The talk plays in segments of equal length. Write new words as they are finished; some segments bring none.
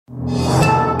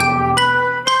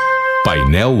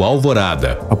Painel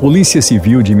Alvorada. A Polícia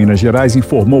Civil de Minas Gerais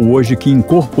informou hoje que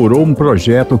incorporou um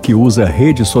projeto que usa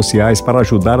redes sociais para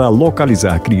ajudar a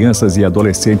localizar crianças e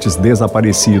adolescentes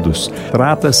desaparecidos.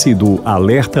 Trata-se do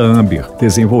Alerta Amber,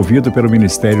 desenvolvido pelo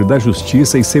Ministério da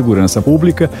Justiça e Segurança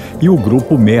Pública e o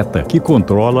Grupo Meta, que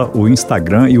controla o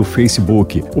Instagram e o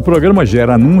Facebook. O programa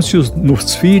gera anúncios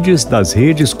nos feeds das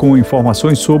redes com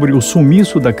informações sobre o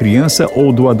sumiço da criança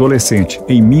ou do adolescente.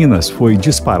 Em Minas, foi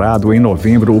disparado em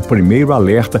novembro o primeiro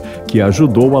alerta que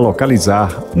ajudou a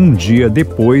localizar, um dia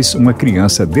depois, uma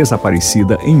criança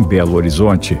desaparecida em Belo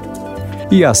Horizonte.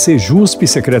 E a Sejusp,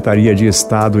 Secretaria de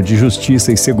Estado de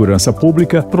Justiça e Segurança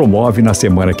Pública, promove na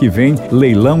semana que vem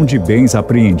leilão de bens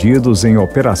apreendidos em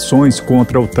operações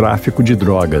contra o tráfico de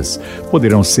drogas.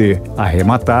 Poderão ser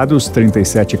arrematados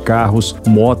 37 carros,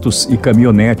 motos e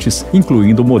caminhonetes,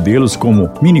 incluindo modelos como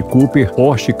Mini Cooper,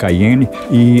 Porsche Cayenne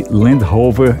e Land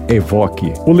Rover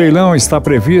Evoque. O leilão está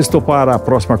previsto para a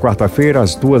próxima quarta-feira,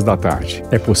 às 14h.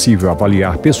 É possível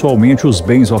avaliar pessoalmente os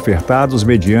bens ofertados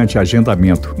mediante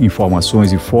agendamento. Informações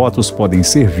e fotos podem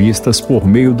ser vistas por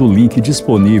meio do link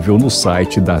disponível no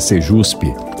site da Sejusp.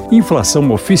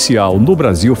 Inflação oficial no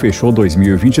Brasil fechou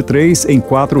 2023 em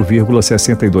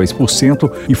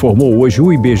 4,62%, informou hoje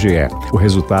o IBGE. O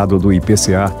resultado do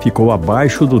IPCA ficou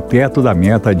abaixo do teto da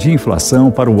meta de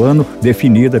inflação para o ano,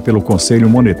 definida pelo Conselho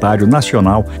Monetário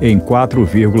Nacional em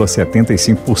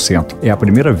 4,75%. É a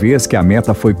primeira vez que a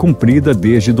meta foi cumprida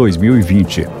desde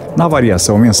 2020. Na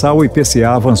variação mensal, o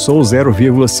IPCA avançou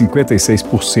 0,56%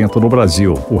 no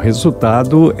Brasil. O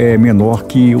resultado é menor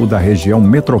que o da região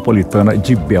metropolitana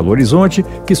de Belo Horizonte,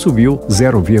 que subiu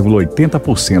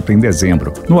 0,80% em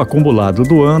dezembro. No acumulado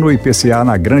do ano, o IPCA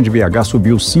na Grande BH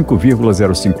subiu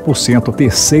 5,05%,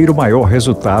 terceiro maior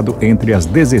resultado entre as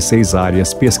 16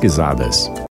 áreas pesquisadas.